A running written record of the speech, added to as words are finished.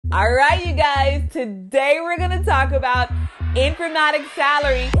All right, you guys, today we're going to talk about informatics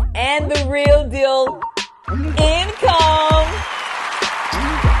salary and the real deal income.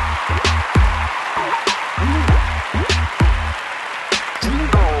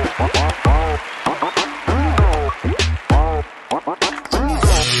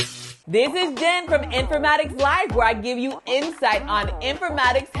 This is Jen from Informatics Live, where I give you insight on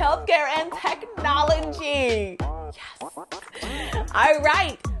informatics, healthcare, and technology. Yes. All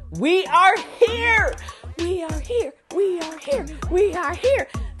right. We are here. We are here. We are here. We are here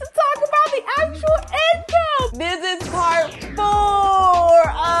to talk about the actual income. This is part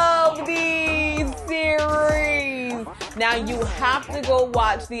 4 of the series. Now you have to go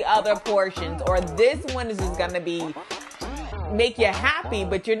watch the other portions, or this one is just going to make you happy,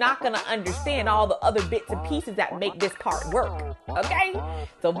 but you're not going to understand all the other bits and pieces that make this part work. Okay?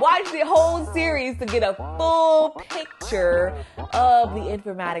 So watch the whole series to get a full picture of the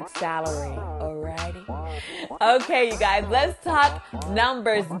informatics salary. Alrighty? Okay, you guys, let's talk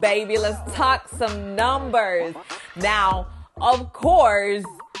numbers, baby. Let's talk some numbers. Now, of course,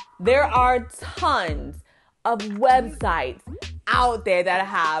 there are tons of websites out there that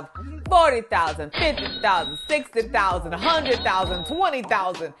have 40,000, 50,000, 60,000, 100,000,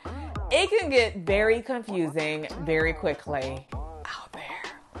 20,000. It can get very confusing very quickly out there.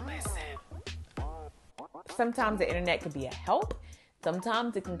 Listen. Sometimes the internet can be a help.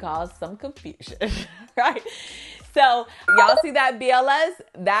 Sometimes it can cause some confusion, right? So y'all see that BLS?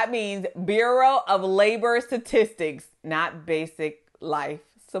 That means Bureau of Labor Statistics, not basic life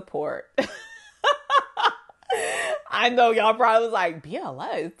support. I know y'all probably was like,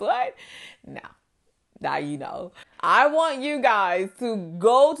 BLS, what? No. Now you know. I want you guys to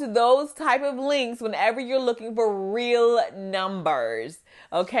go to those type of links whenever you're looking for real numbers.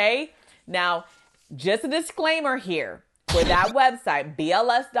 Okay? Now, just a disclaimer here. For that website,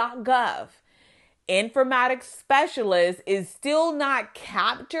 bls.gov, informatics specialist is still not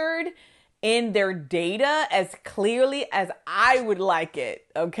captured in their data as clearly as I would like it.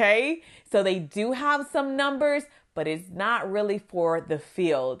 Okay? So they do have some numbers, but it's not really for the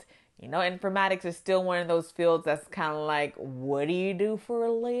field. You know, informatics is still one of those fields that's kind of like, what do you do for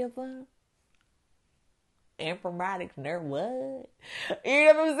a living? Informatics nerd, what? You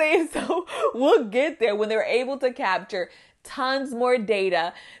know what I'm saying? So we'll get there when they're able to capture tons more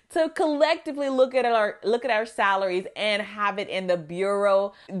data to collectively look at our salaries and have it in the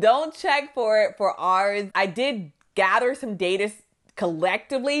bureau. Don't check for it for ours. I did gather some data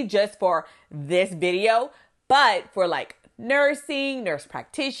collectively just for this video, but for like nursing, nurse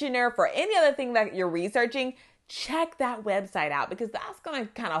practitioner, for any other thing that you're researching, check that website out because that's going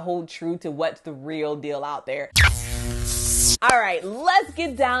to kind of hold true to what's the real deal out there. All right, let's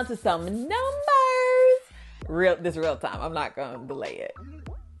get down to some numbers. This real time. I'm not going to delay it.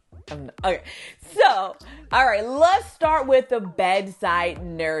 Okay, so, all right, let's start with the bedside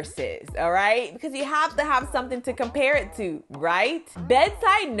nurses, all right? Because you have to have something to compare it to, right?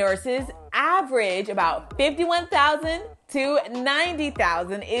 Bedside nurses average about 51,000 to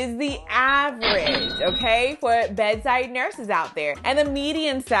 90,000 is the average, okay, for bedside nurses out there. And the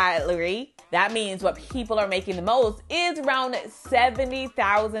median salary, that means what people are making the most, is around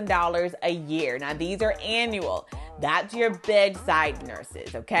 $70,000 a year. Now, these are annual. That's your bedside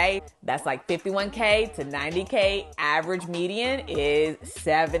nurses, okay? That's like 51K to 90K. Average median is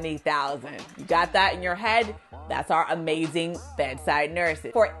 70,000. You got that in your head? That's our amazing bedside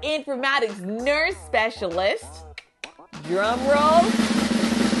nurses. For informatics nurse specialists, drum roll,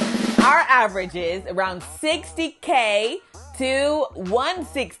 our average is around 60K to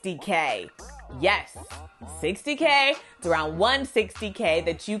 160K. Yes, 60K to around 160K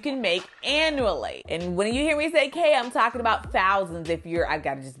that you can make annually. And when you hear me say K, I'm talking about thousands. I've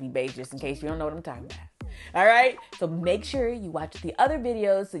got to just be base just in case you don't know what I'm talking about. All right, so make sure you watch the other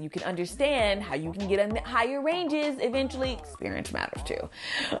videos so you can understand how you can get in higher ranges. Eventually, experience matters too.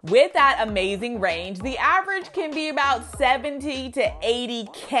 With that amazing range, the average can be about 70 to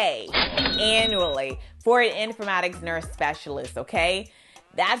 80K annually for an informatics nurse specialist, okay?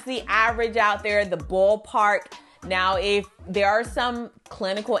 That's the average out there, the ballpark. Now, if there are some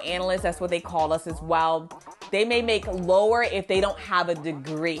clinical analysts, that's what they call us as well, they may make lower if they don't have a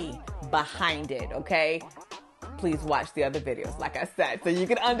degree behind it, okay? Please watch the other videos, like I said, so you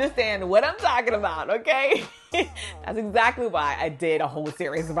can understand what I'm talking about, okay? That's exactly why I did a whole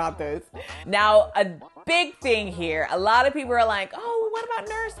series about this. Now, a big thing here, a lot of people are like, oh, what about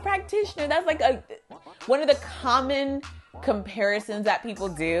nurse practitioner? That's like one of the common comparisons that people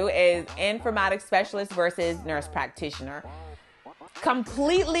do is informatics specialist versus nurse practitioner.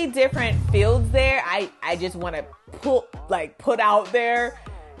 Completely different fields there. I just want to put out there,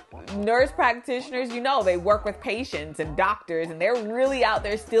 nurse practitioners, they work with patients and doctors, and they're really out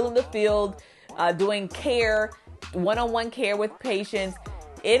there still in the field doing care, one-on-one care with patients.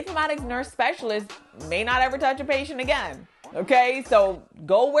 Informatics nurse specialists may not ever touch a patient again. Okay, so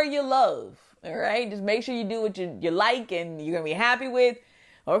go where you love. All right, just make sure you do what you like and you're gonna be happy with.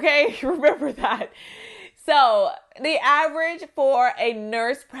 Okay, remember that. So the average for a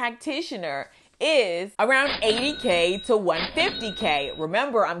nurse practitioner is around $80K to $150K.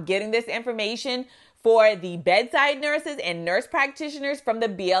 Remember, I'm getting this information for the bedside nurses and nurse practitioners from the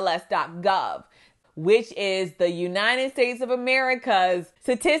BLS.gov, which is the United States of America's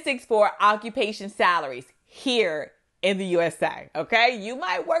statistics for occupation salaries here in the USA. Okay, you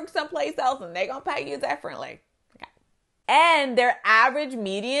might work someplace else and they're gonna pay you differently. And their average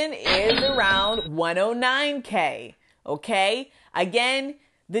median is around $109K. Okay, again,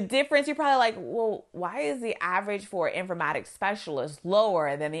 the difference, you're probably like, well, why is the average for informatics specialist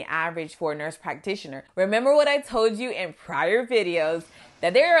lower than the average for a nurse practitioner? Remember what I told you in prior videos,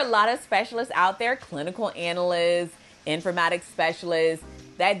 that there are a lot of specialists out there, clinical analysts, informatics specialists,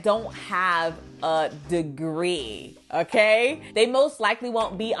 that don't have a degree, okay? They most likely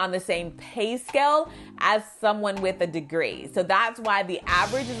won't be on the same pay scale as someone with a degree. So that's why the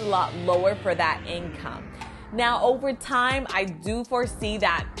average is a lot lower for that income. Now, over time, I do foresee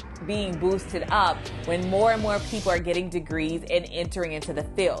that being boosted up when more and more people are getting degrees and entering into the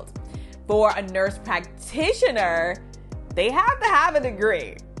field. For a nurse practitioner, they have to have a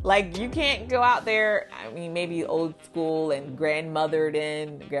degree. Like, you can't go out there, I mean, maybe old school and grandfathered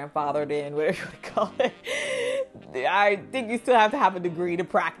in, whatever you want to call it. I think you still have to have a degree to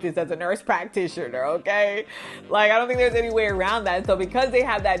practice as a nurse practitioner, okay? Like, I don't think there's any way around that. So because they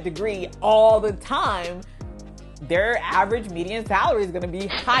have that degree all the time, their average median salary is going to be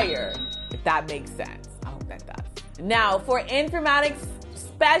higher, if that makes sense. I hope that does. Now, for informatics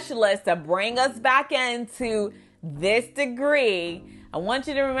specialists, to bring us back into this degree, I want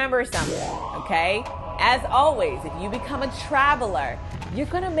you to remember something, okay? As always, if you become a traveler, you're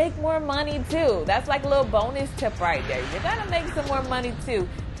going to make more money too. That's like a little bonus tip right there. You're going to make some more money too.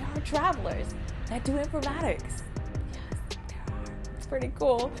 There are travelers that do informatics. Pretty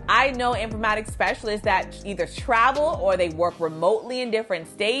cool. I know informatics specialists that either travel or they work remotely in different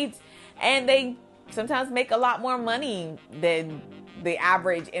states, and they sometimes make a lot more money than the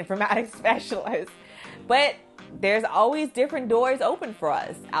average informatics specialist. But there's always different doors open for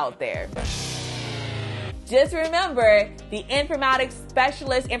us out there. Just remember, the informatics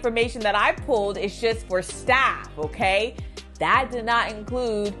specialist information that I pulled is just for staff, okay? That did not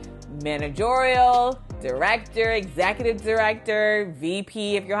include managerial, director, executive director,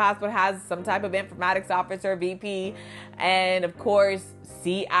 VP, if your hospital has some type of informatics officer, VP, and of course,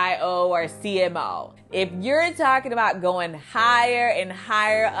 CIO or CMO. If you're talking about going higher and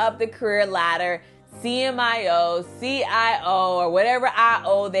higher up the career ladder, CMIO, CIO, or whatever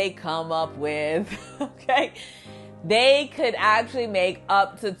IO they come up with, okay, they could actually make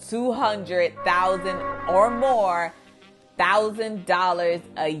up to $200,000 or more $1,000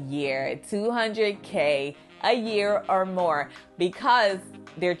 a year, $200K a year or more, because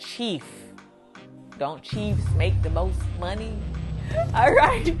they're chief. Don't chiefs make the most money? All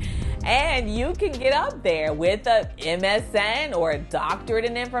right. And you can get up there with a MSN or a doctorate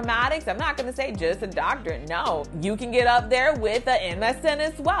in informatics. I'm not going to say just a doctorate. No, you can get up there with a MSN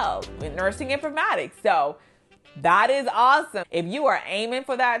as well with nursing informatics. So that is awesome. If you are aiming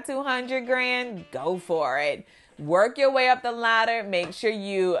for that 200 grand, go for it. Work your way up the ladder. Make sure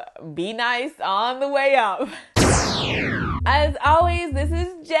you be nice on the way up. As always, this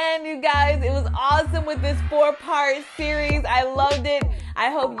is Jen, you guys. It was awesome with this 4-part series. I loved it. I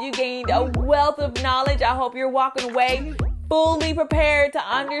hope you gained a wealth of knowledge. I hope you're walking away fully prepared to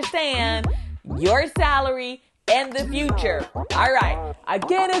understand your salary and the future. All right.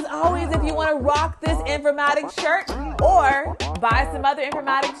 Again, as always, if you want to rock this informatics shirt or buy some other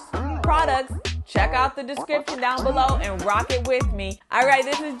informatics products, check out the description down below and rock it with me. All right,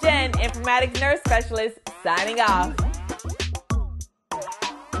 this is Jen, Informatics Nurse Specialist, signing off.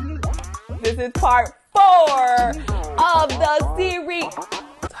 This is part 4 of the series.